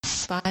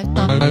Five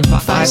song set.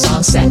 Five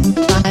song set.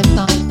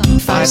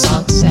 Five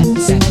song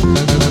set.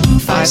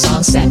 Five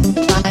song set.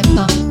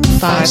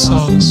 Five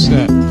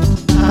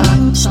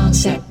song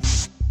set.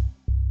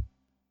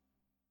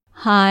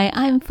 Hi,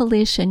 I'm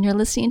Felicia, and you're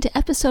listening to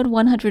episode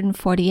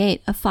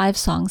 148 of 5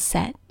 Song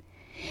Set.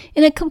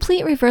 In a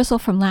complete reversal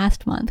from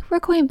last month, we're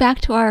going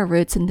back to our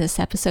roots in this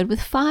episode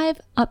with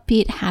 5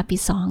 upbeat, happy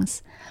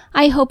songs.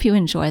 I hope you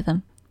enjoy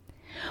them.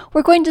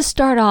 We're going to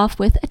start off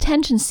with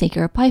Attention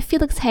Seeker by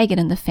Felix Hagen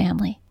and the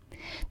Family.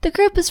 The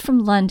group is from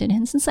London,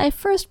 and since I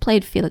first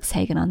played Felix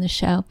Hagen on the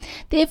show,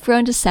 they have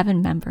grown to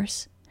 7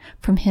 members.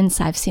 From hints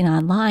I've seen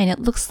online, it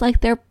looks like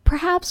they're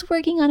perhaps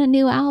working on a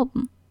new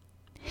album.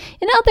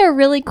 In other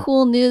really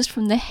cool news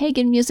from the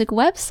Hagen Music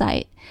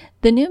website,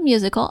 the new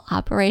musical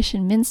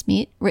Operation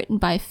Mincemeat, written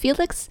by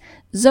Felix,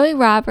 Zoe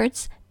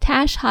Roberts,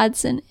 Tash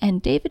Hudson, and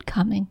David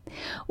Cumming,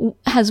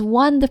 has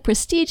won the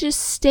prestigious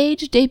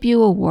Stage Debut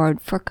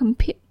Award for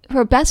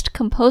Best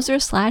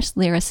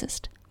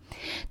Composer/Lyricist.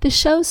 The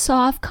show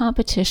saw off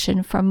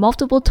competition from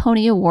multiple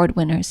Tony Award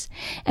winners,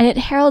 and it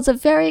heralds a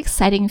very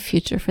exciting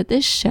future for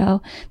this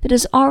show that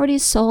has already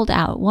sold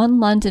out one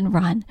London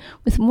run,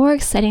 with more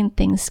exciting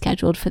things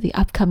scheduled for the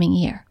upcoming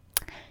year.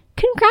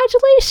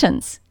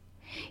 Congratulations!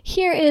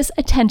 Here is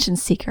Attention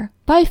Seeker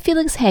by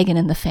Felix Hagen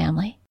and the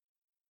Family.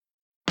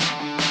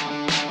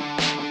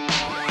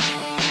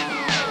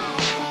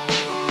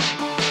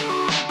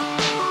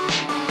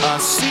 I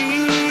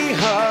see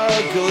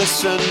her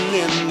glisten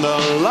in the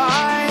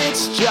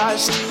lights,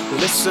 just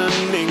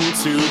listening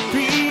to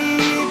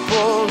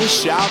people who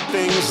shout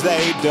things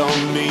they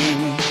don't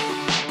mean.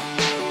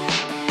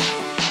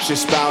 She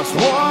spouts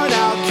worn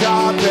out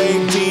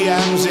carpe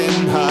diems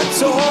in her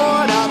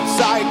torn up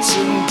tights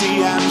and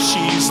DMs.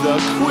 She's the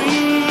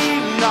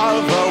queen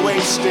of a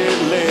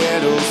wasted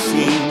little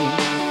scene.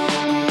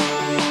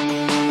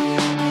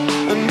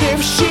 And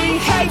if she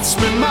hates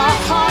me, my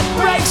heart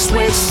breaks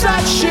with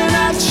such an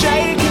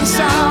earth-shaking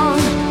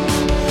sound.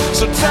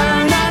 So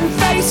turn and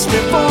face me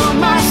for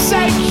my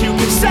sake. You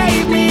can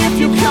save me if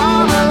you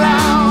come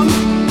around.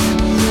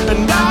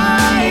 And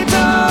I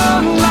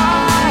don't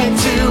like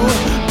to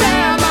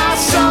bare my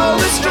soul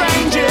to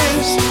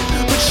strangers,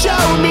 but show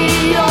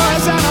me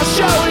yours and I'll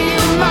show you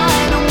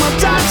mine, and we'll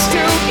dance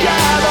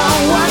together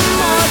one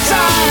more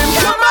time.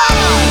 Come on!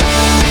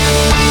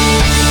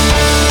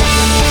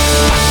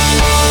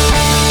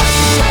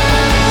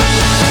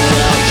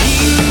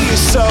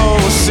 So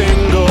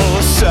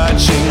single,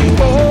 searching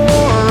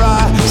for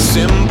a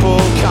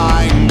simple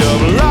kind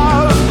of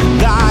love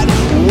that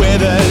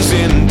withers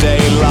in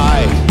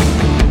daylight.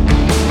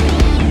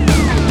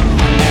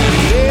 And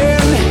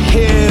in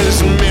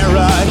his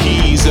mirror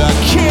he's a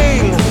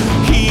king,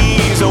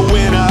 he's a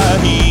winner,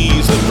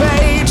 he's the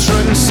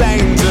patron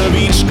saint of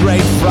each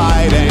great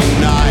Friday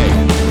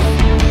night.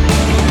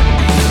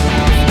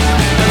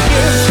 And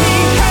if he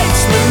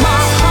hates me,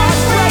 my heart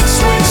breaks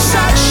with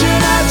such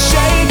an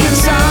earth-shaking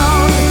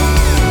sound.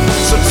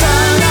 So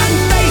turn and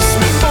face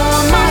me for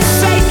my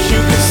sake. You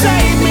can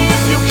save me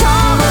if you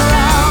come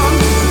around.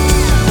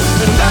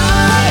 And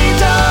I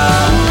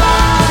don't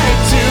like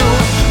to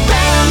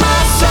bare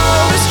my soul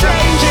to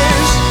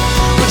strangers,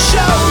 but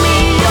show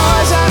me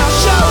yours and I'll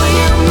show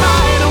you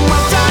mine, and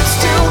we'll dance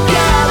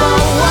together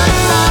one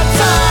more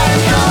time.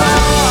 Come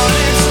on,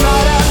 it's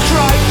not a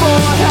cry for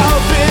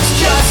help,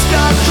 it's just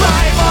a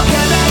cry for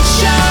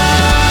connection.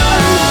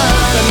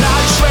 And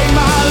I'd trade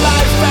my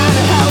life and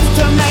health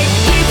to make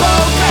people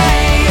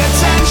pay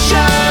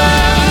attention.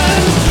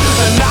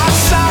 And I'd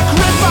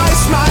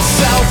sacrifice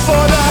myself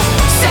for the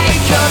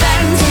sake of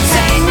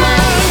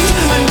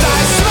entertainment. And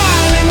die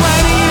smiling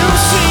when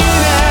you've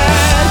seen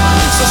it,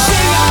 so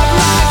sing out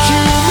like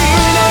you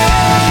mean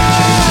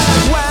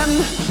it. When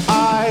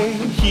I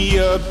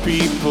hear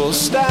people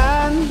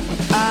stand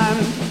and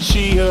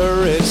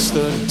cheer, it's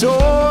the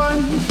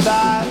dawn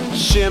that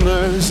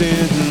shimmers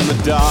in the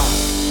dark.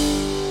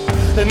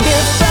 And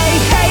if they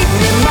hate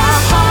me, my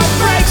heart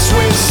breaks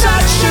with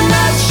such an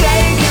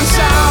earth-shaking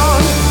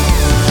sound.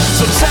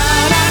 So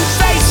turn and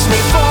face me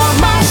for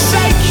my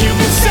sake. You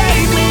can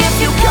save me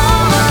if you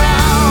come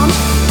around.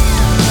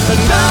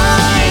 And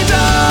I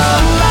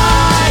don't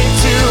like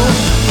to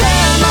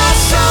bare my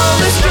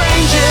soul to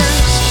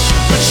strangers,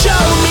 but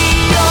show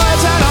me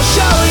yours and I'll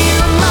show you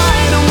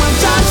mine, and we'll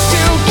dance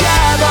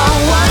together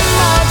one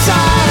more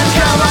time.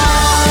 Come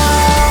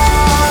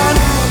on,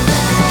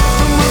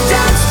 and we'll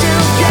dance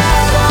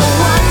together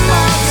one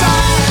more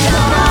time.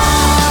 Come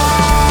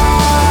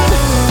on.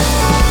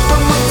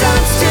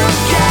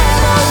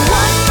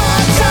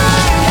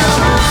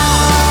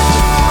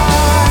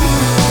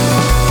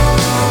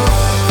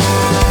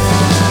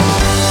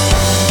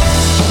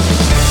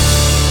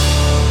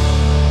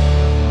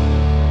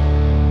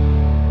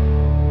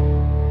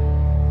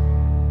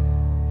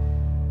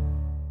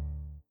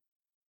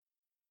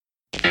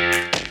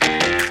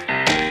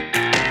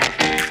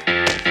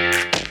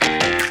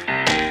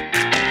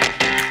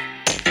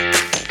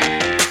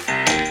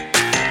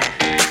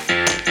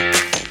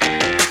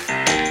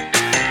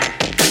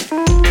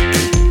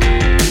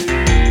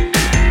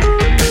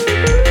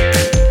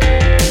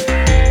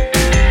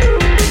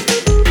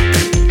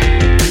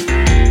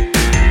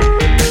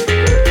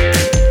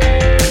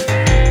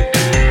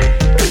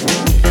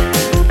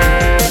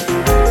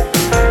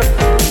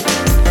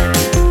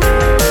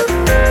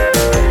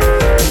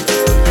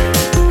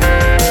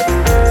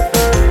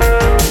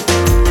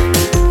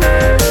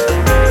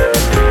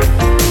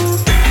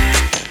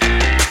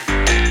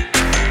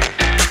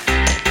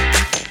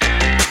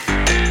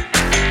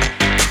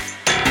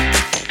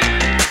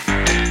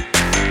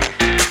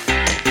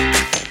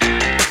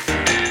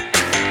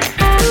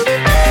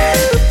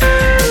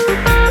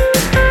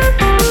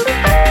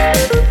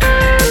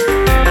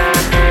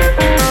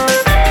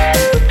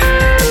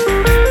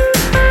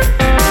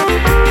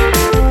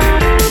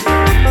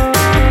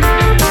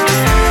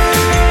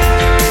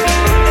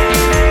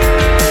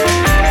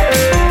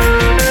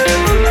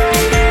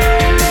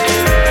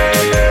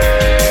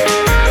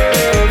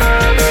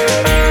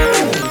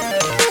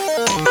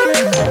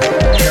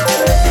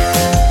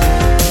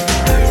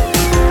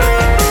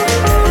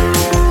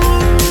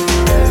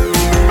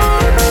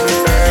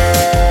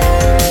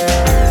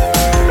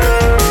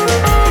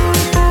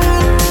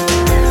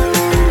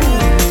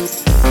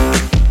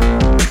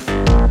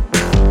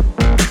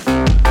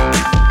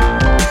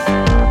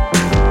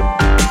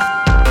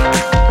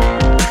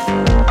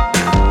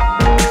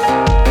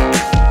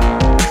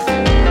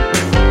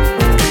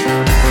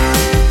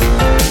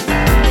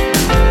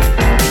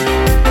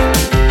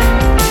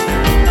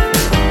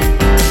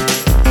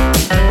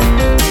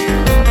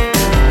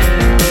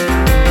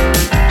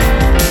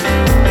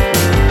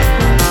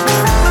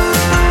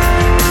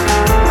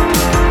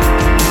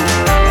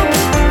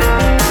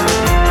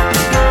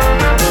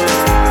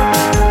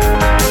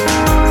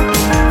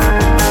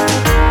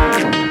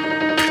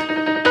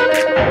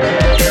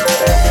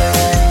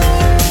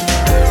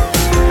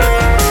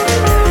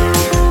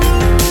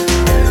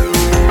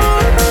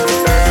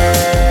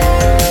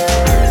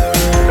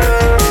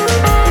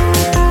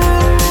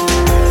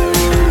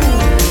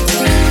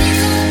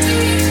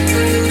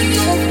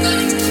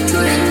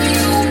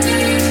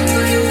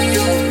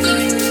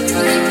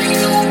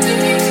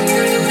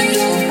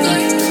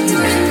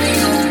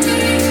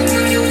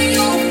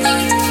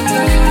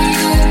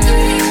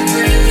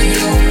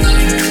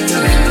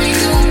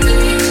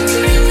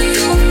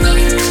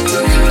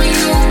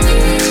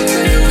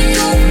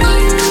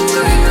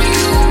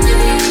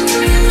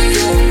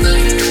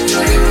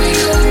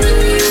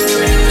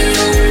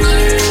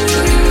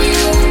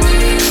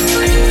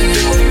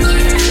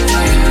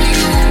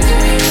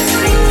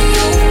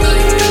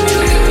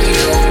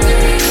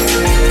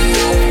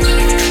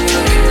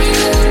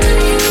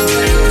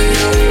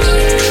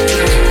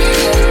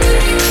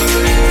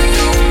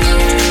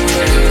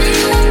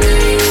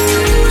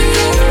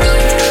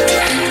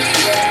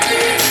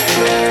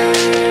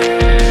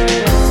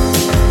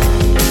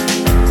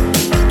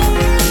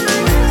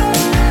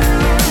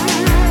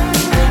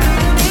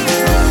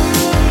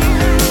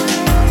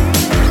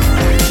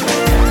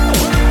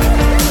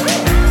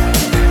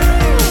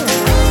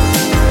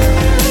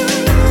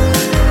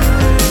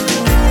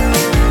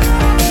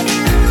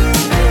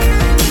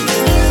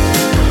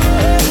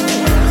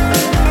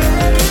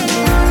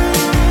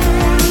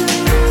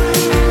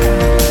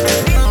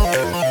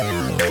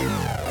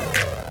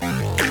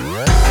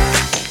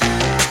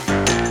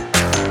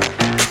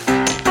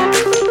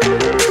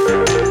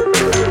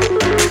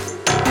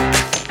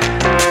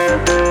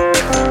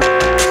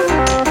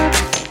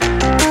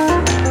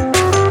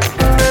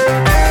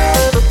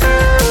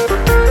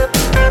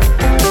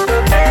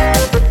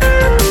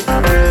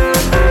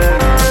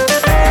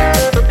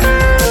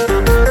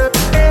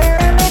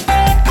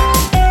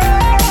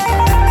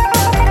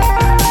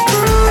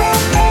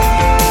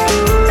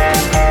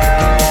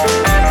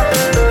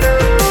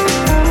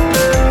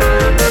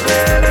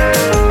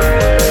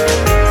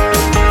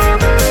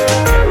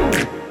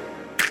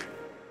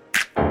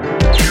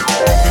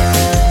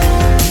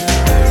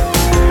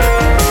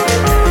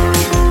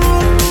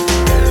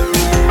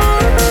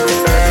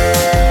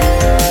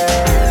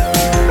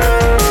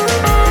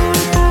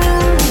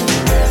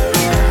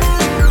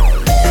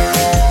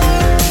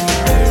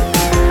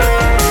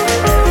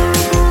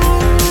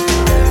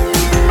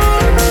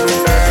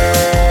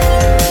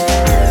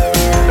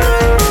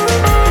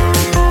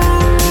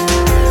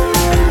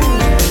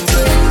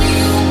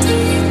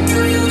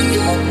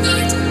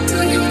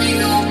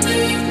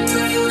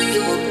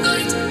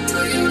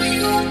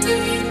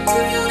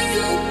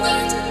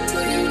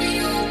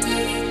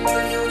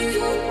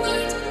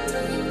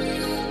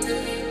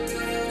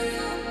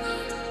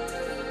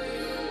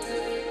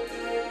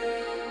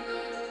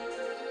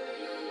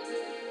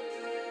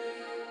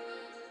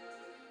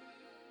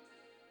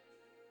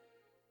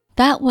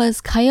 That was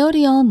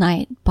Coyote All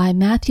Night by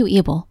Matthew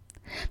Ebel.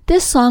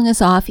 This song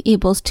is off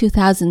Ebel's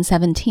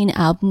 2017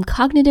 album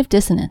Cognitive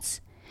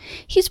Dissonance.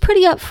 He's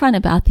pretty upfront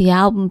about the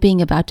album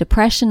being about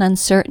depression,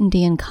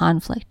 uncertainty, and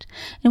conflict.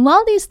 And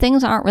while these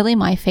things aren't really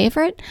my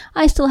favorite,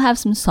 I still have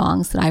some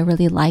songs that I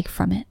really like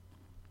from it.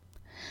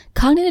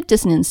 Cognitive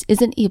Dissonance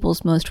isn't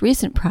Ebel's most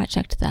recent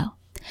project, though.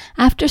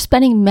 After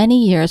spending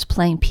many years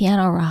playing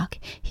piano rock,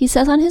 he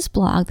says on his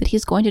blog that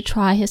he's going to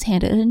try his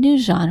hand at a new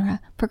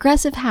genre,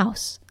 progressive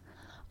house.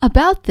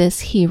 About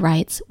this, he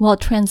writes, "While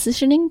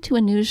transitioning to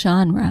a new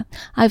genre,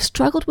 I've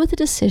struggled with the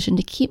decision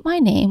to keep my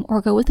name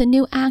or go with a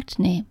new act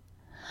name.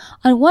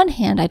 On one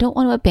hand, I don't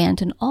want to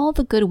abandon all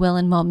the goodwill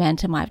and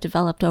momentum I've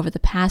developed over the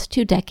past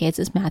 2 decades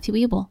as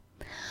Matthew Ebel.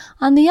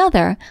 On the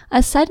other,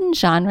 a sudden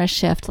genre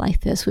shift like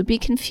this would be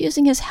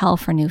confusing as hell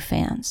for new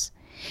fans.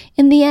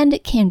 In the end,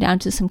 it came down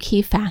to some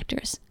key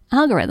factors.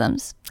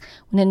 Algorithms.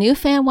 When a new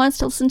fan wants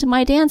to listen to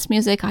my dance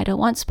music, I don't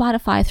want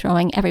Spotify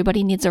throwing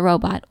Everybody Needs a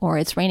Robot or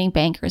It's Raining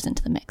Bankers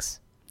into the mix.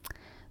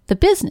 The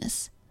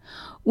business.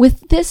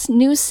 With this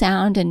new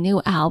sound and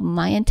new album,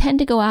 I intend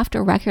to go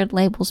after record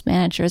labels,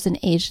 managers, and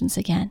agents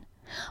again.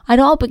 I'd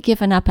all but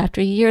given up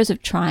after years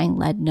of trying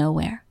led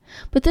nowhere.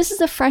 But this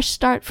is a fresh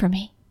start for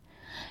me.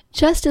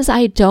 Just as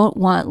I don't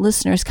want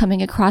listeners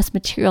coming across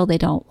material they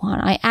don't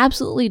want, I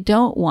absolutely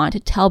don't want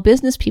to tell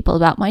business people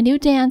about my new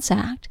dance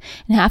act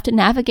and have to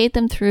navigate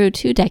them through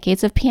 2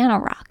 decades of piano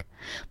rock.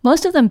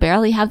 Most of them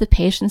barely have the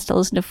patience to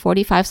listen to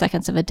 45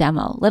 seconds of a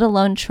demo, let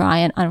alone try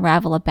and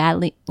unravel a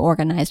badly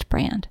organized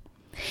brand.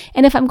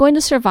 And if I'm going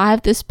to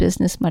survive this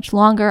business much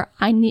longer,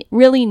 I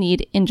really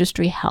need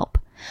industry help.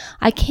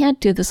 I can't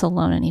do this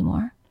alone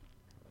anymore.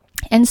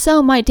 And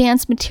so my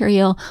dance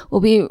material will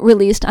be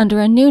released under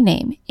a new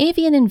name,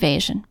 Avian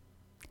Invasion."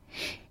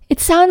 It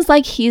sounds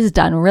like he's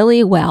done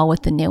really well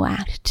with the new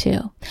act,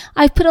 too.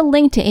 I've put a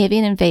link to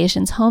Avian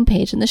Invasion's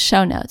homepage in the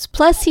show notes.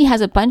 Plus, he has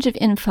a bunch of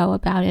info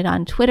about it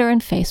on Twitter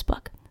and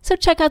Facebook. So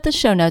check out the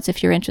show notes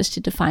if you're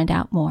interested to find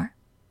out more.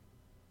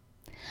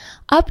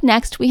 Up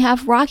next, we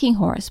have Rocking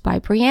Horse by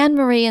Brianne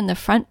Marie and the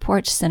Front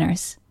Porch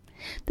Sinners.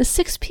 The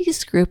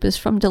 6-piece group is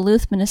from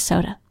Duluth,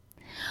 Minnesota.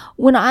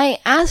 When I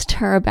asked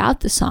her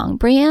about the song,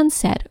 Brianne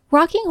said,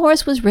 "Rocking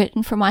Horse was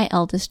written for my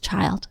eldest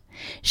child.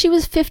 She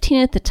was 15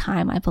 at the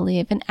time, I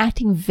believe, and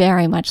acting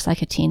very much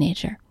like a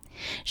teenager.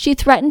 She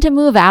threatened to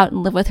move out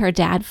and live with her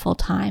dad full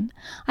time.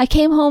 I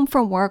came home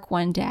from work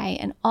one day,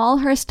 and all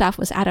her stuff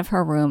was out of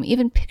her room,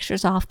 even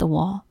pictures off the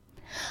wall.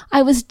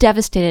 I was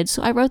devastated,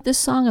 so I wrote this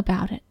song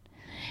about it.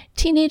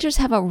 Teenagers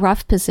have a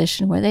rough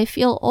position where they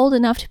feel old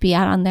enough to be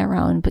out on their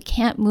own, but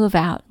can't move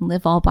out and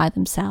live all by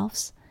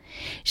themselves.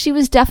 She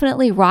was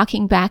definitely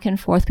rocking back and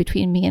forth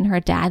between me and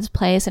her dad's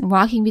place and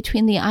rocking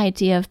between the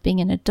idea of being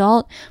an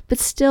adult, but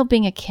still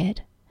being a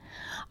kid.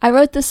 I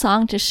wrote the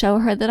song to show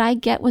her that I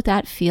get what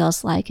that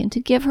feels like and to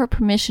give her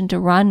permission to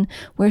run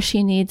where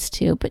she needs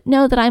to, but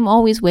know that I'm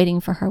always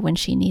waiting for her when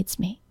she needs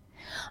me.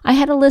 I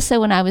had Alyssa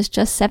when I was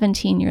just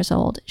 17 years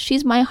old.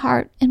 She's my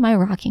heart and my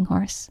rocking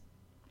horse."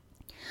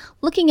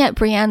 Looking at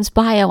Brianne's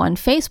bio on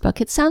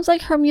Facebook, it sounds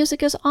like her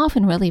music is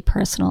often really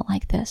personal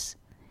like this.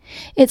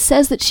 It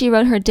says that she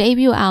wrote her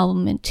debut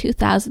album in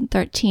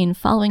 2013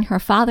 following her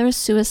father's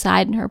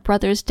suicide and her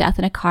brother's death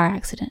in a car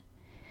accident.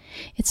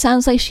 It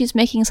sounds like she's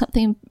making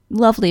something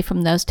lovely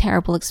from those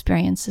terrible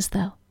experiences,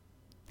 though.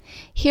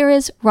 Here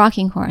is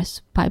Rocking Horse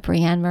by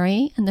Brianne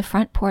Marie and the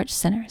Front Porch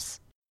Sinners.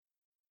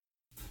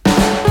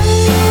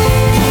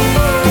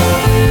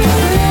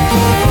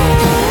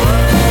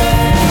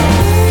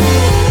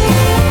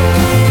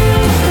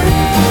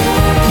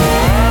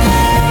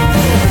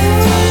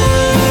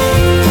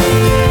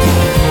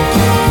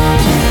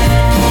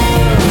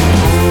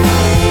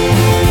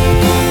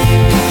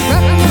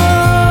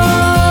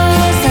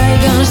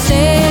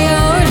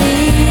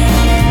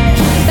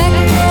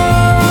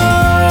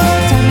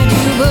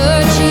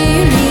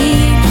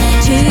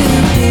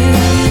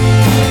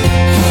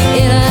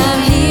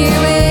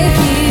 Here with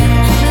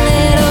you.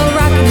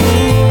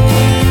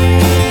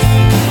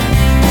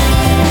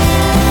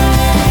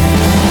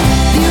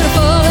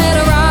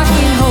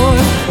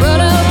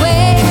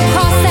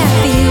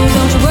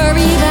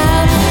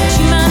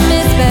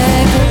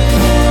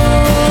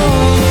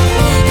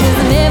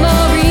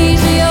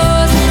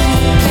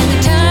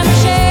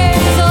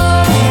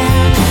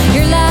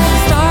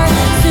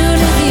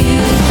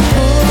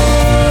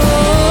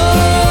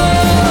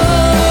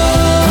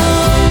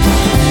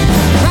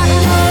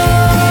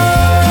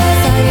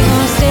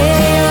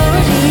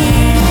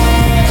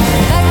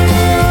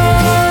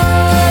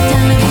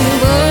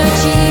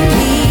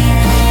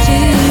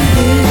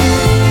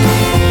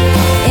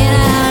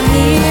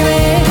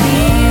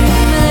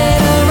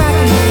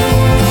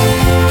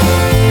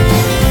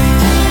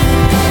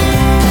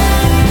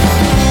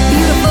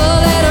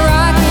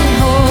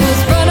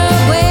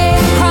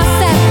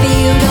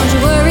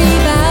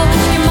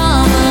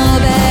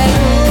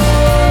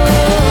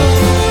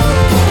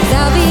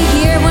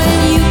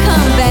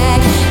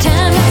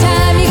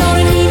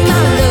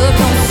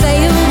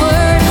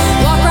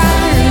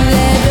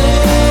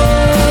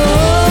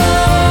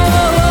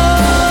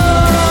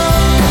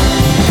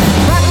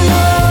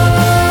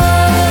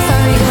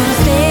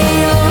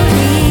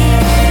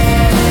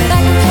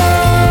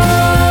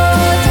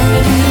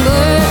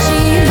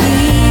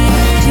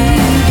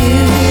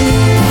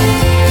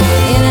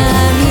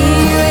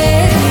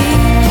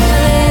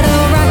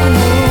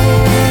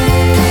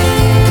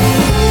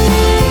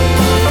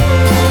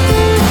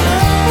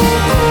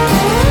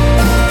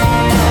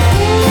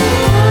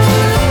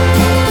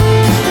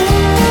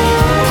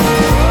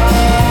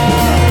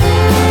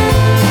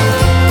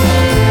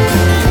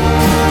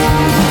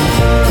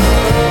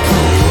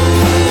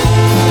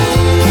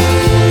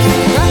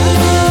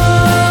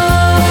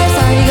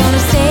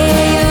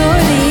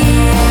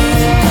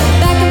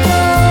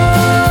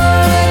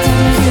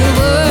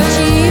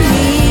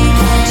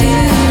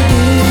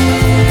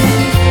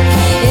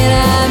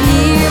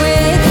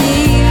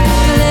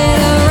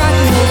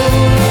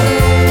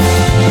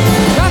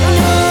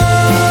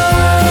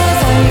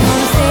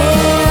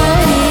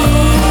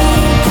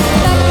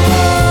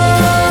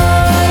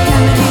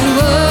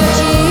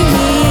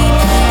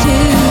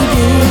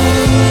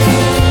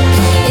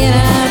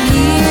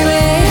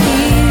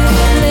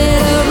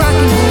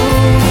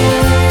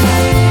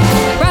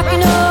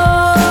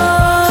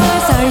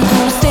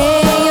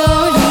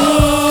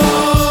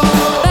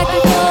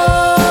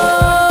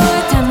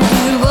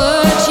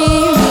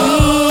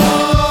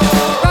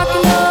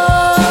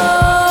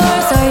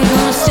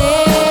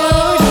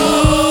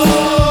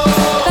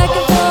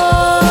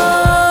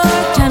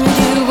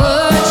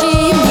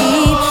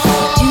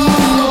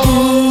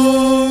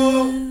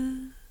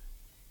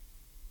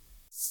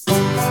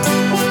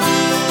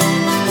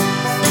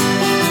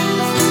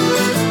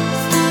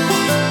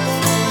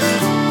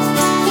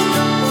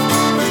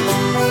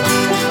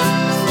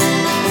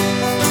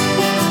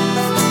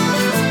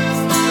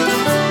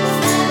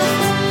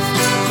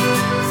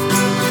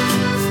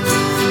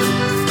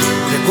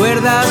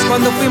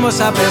 cuando fuimos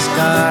a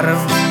pescar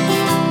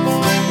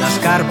las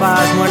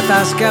carpas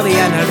muertas que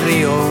había en el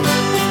río.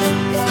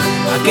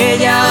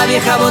 Aquella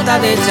vieja bota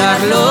de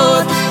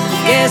Charlotte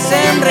que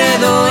se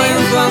enredó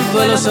en tu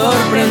anzuelo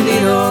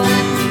sorprendido.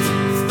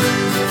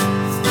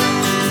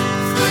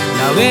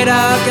 La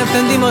hoguera que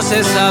encendimos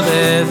esa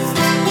vez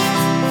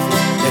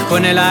dejó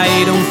en el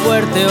aire un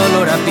fuerte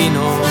olor a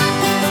pino.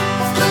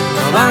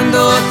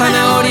 Robando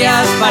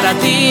zanahorias para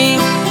ti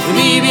y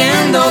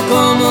viviendo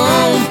como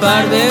un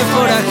par de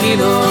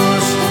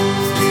forajidos.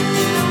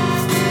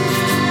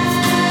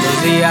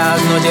 Los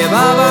días no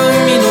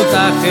llevaban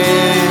minutaje,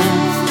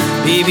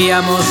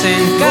 vivíamos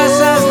en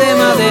casas de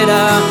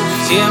madera,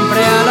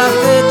 siempre al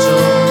acecho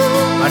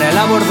para el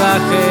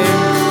abordaje.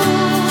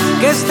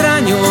 Qué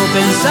extraño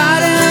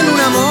pensar en un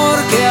amor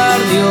que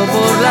ardió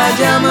por las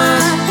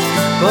llamas,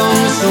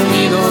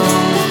 consumido.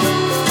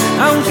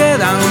 Aún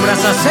quedan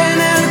brasas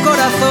en el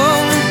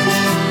corazón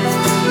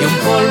y un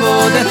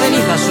polvo de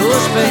ceniza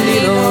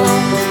suspendido.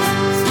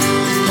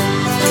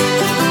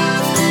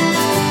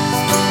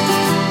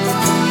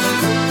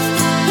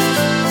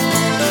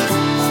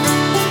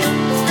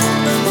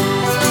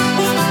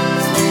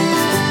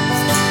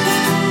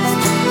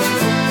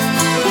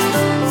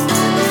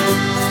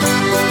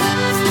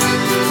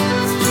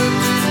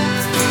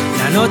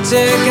 La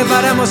noche que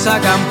paramos a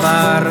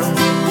acampar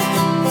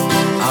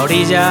a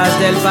orillas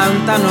del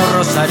pantano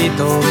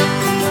Rosarito,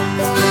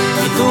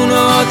 y tú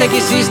no te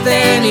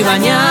quisiste ni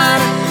bañar,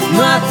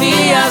 no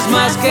hacías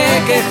más que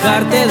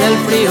quejarte del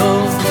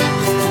frío.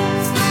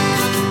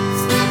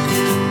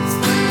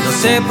 No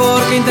sé por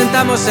qué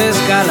intentamos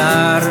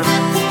escalar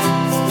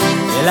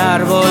el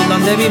árbol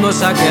donde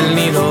vimos aquel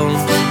nido.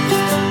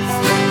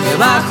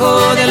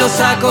 Debajo de los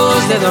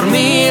sacos de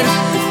dormir,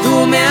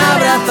 tú me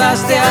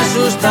abrazaste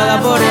asustada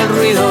por el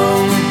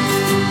ruido.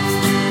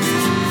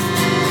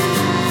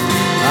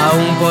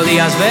 Aún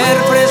podías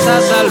ver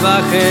presas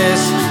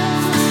salvajes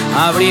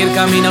abrir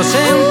caminos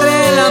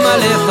entre la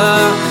maleza.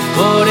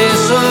 Por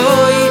eso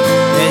hoy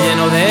me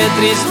lleno de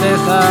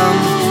tristeza.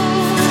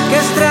 Qué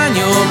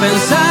extraño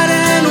pensar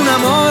en un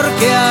amor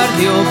que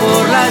ardió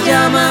por las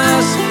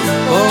llamas,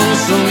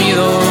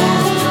 consumido.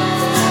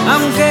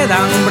 Aún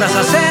quedan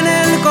brasas en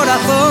el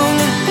corazón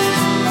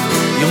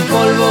y un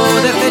polvo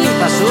de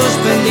ceniza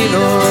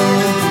suspendido.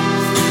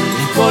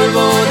 Un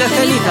polvo de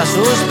ceniza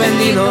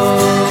suspendido.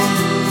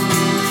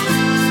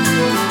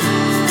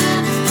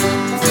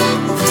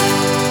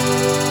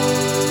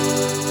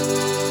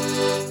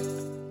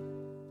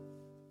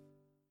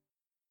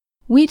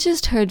 We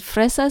just heard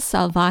Fresas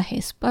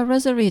Salvajes by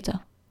Rosarito.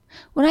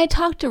 When I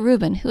talked to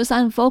Ruben, who was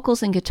on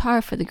vocals and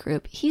guitar for the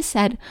group, he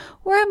said,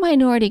 "We're a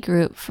minority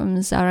group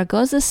from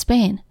Zaragoza,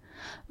 Spain.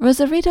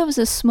 Rosarito is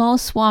a small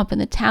swamp in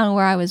the town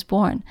where I was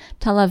born,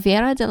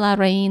 Talavera de la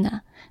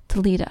Reina,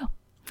 Toledo.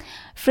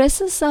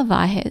 Fresas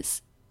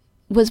Salvajes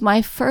was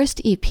my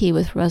first EP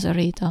with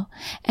Rosarito,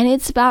 and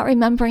it's about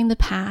remembering the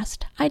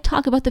past. I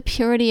talk about the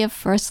purity of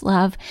first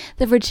love,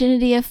 the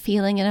virginity of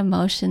feeling and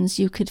emotions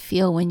you could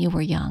feel when you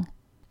were young.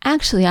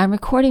 Actually, I'm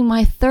recording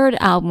my third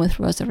album with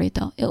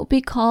Rosarito. It will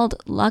be called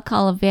La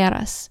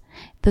Calaveras,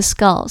 The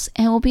Skulls,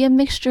 and will be a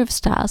mixture of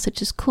styles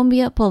such as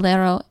cumbia,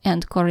 bolero,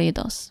 and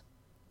corridos.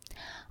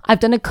 I've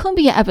done a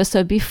cumbia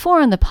episode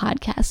before on the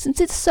podcast. Since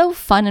it's so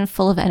fun and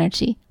full of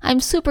energy, I'm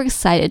super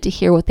excited to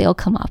hear what they'll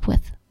come up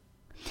with.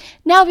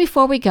 Now,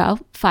 before we go,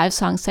 5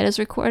 Song Set is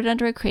recorded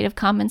under a Creative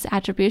Commons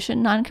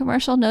Attribution,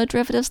 Non-Commercial, No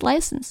Derivatives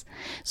license,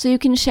 so you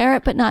can share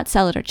it but not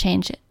sell it or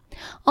change it.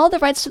 All the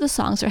rights to the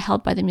songs are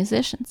held by the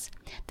musicians.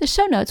 The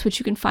show notes, which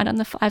you can find on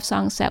the 5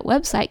 Song Set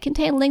website,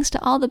 contain links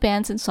to all the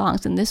bands and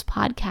songs in this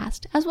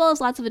podcast, as well as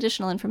lots of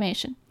additional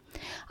information.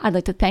 I'd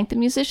like to thank the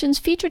musicians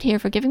featured here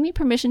for giving me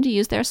permission to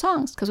use their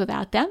songs, because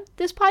without them,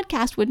 this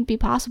podcast wouldn't be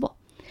possible.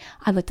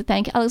 I'd like to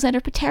thank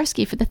Alexander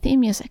Petersky for the theme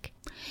music.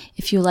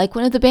 If you like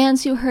one of the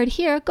bands you heard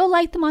here, go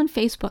like them on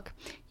Facebook.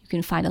 You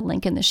can find a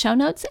link in the show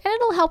notes, and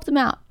it'll help them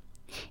out.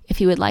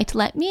 If you would like to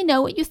let me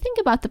know what you think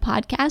about the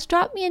podcast,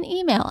 drop me an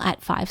email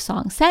at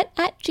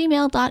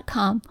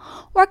 5songset@gmail.com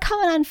or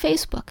comment on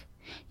Facebook.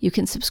 You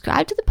can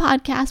subscribe to the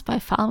podcast by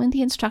following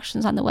the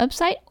instructions on the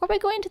website or by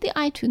going to the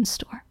iTunes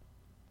store.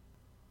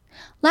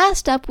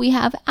 Last up, we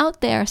have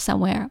Out There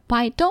Somewhere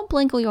by Don't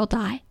Blink or You'll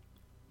Die.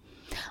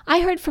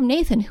 I heard from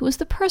Nathan, who is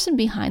the person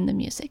behind the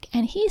music,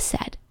 and he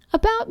said,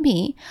 "About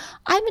me,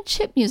 I'm a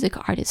chip music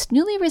artist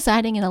newly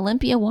residing in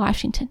Olympia,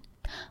 Washington.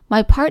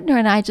 My partner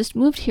and I just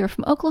moved here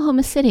from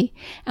Oklahoma City,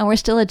 and we're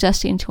still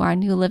adjusting to our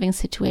new living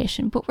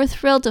situation, but we're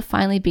thrilled to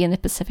finally be in the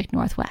Pacific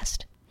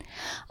Northwest.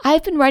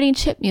 I've been writing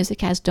chip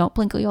music as Don't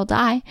Blink or You'll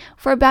Die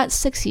for about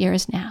 6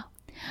 years now.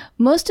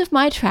 Most of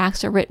my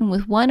tracks are written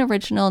with one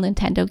original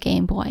Nintendo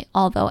Game Boy,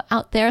 although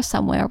Out There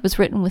Somewhere was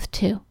written with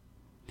 2.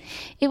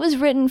 It was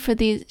written for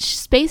the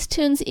Space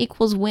Tunes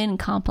Equals Win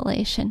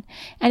compilation,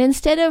 and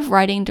instead of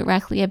writing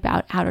directly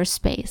about outer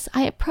space,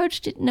 I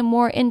approached it in a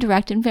more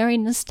indirect and very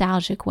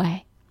nostalgic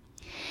way.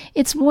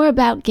 It's more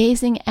about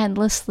gazing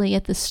endlessly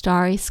at the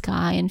starry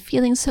sky and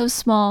feeling so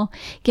small,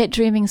 yet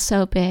dreaming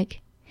so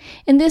big.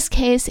 In this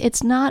case,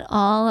 it's not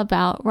all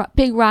about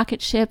big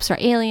rocket ships or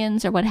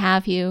aliens or what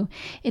have you.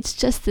 It's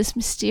just this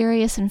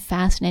mysterious and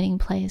fascinating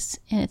place,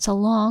 and it's a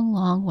long,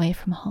 long way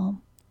from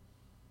home.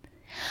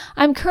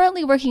 I'm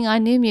currently working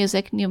on new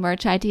music, new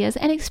merch ideas,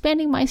 and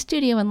expanding my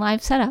studio and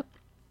live setup.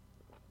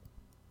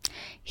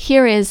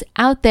 Here is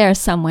Out There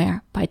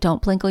Somewhere by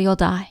Don't Blink or You'll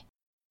Die.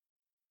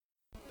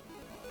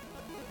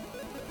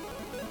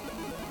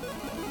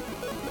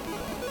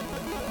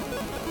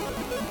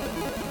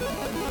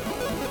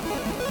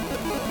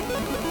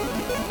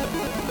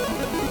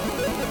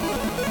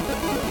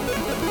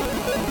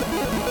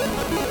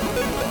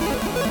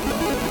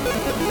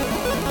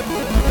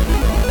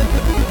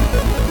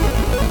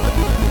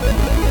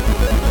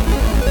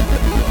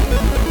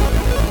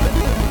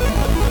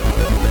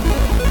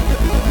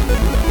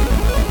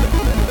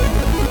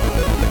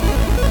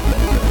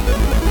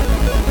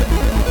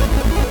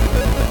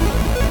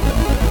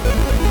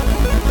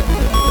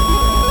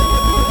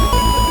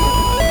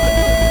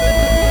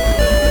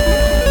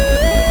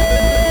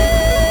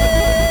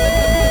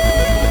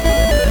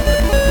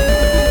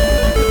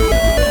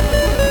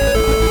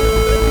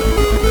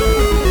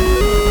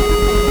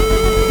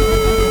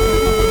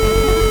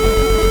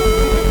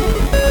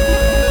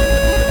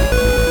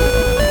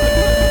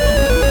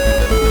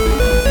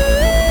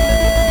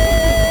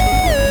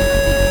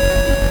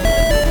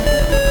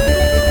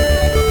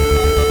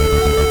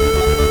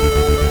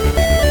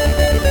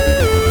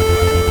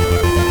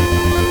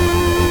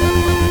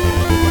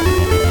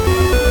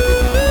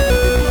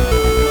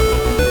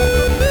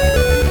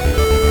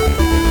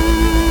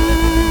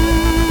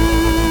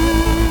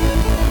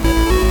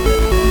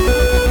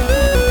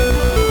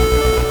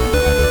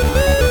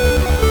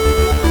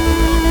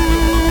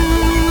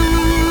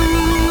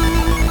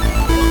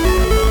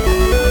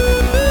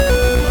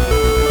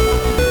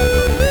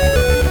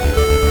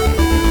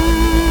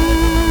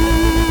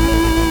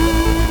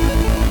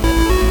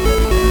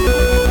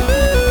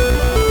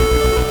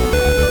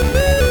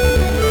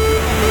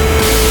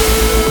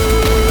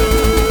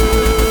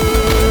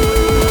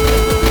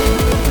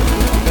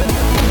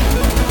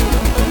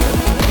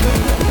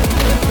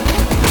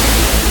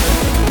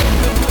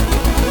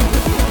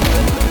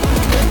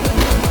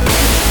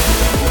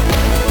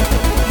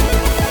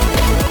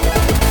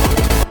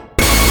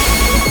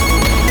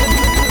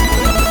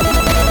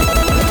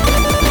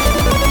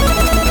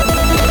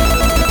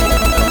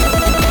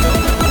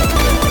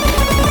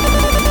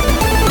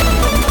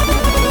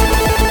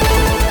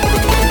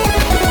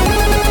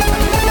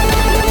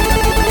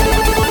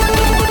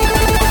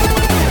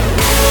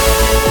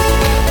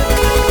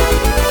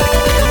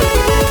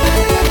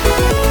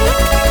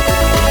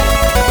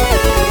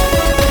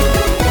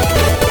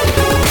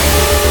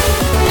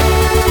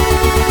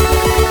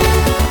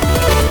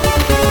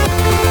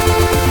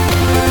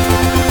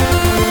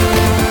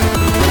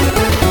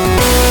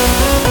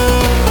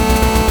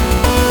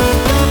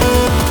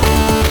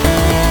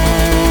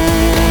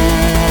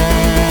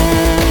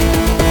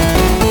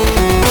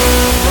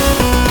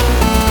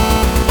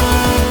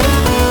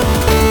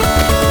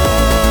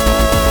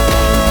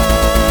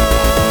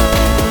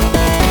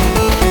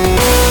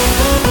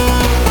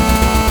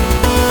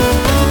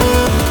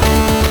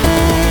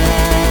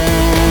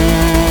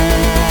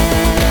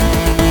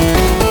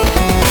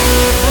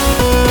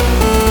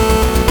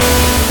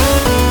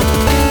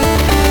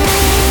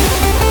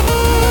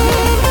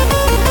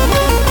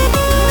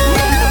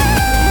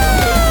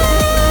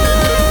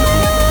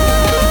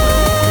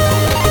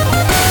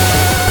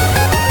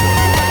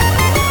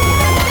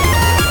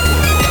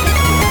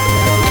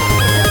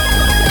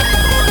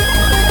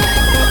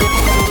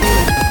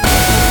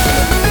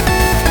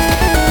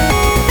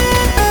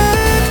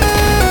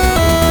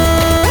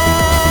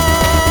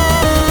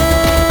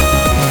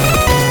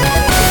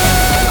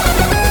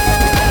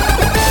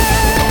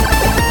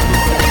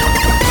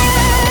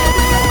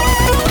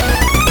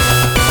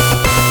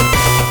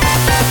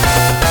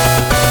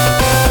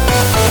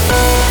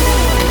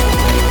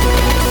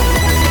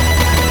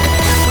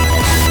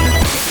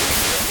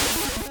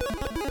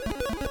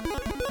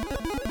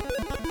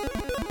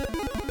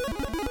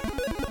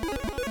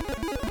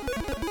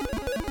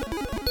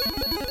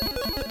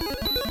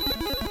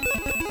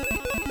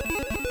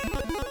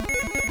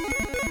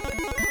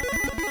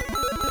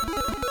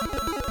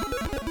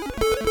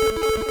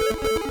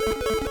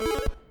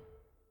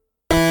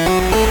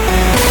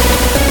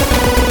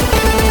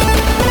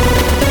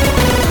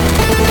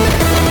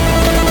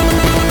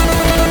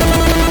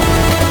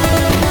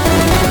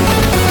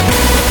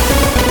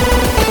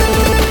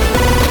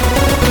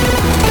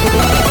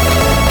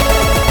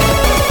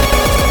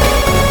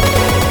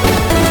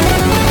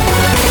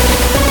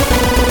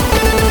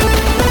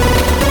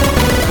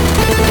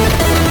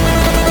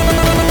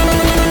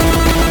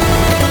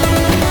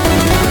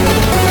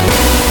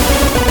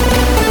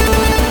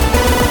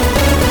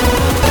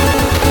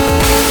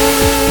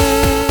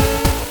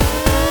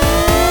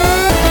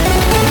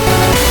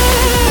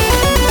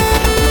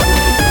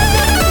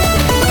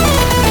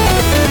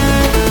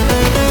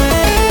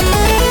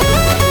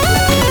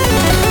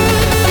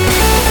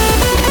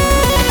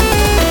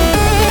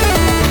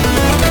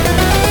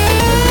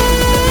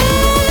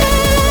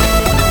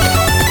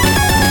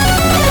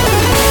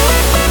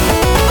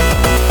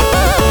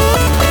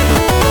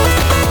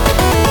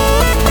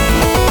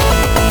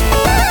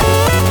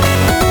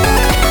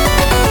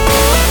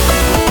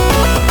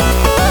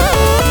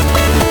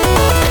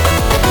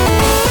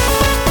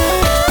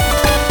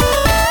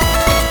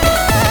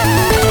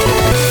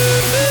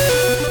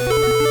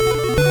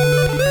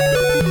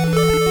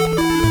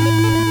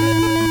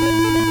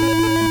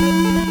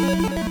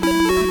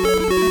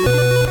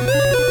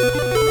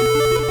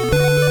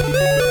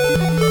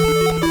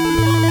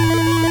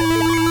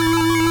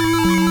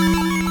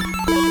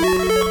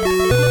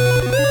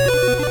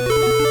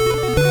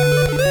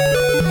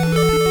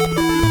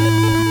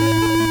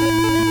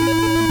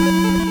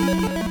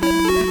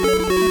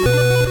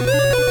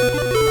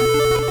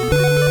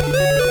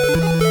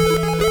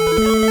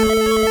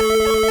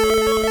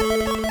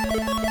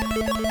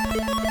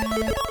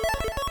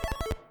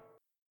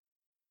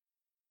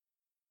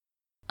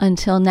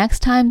 Until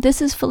next time,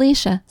 this is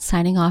Felicia,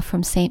 signing off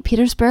from St.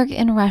 Petersburg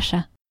in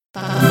Russia.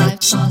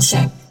 5 song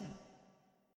set.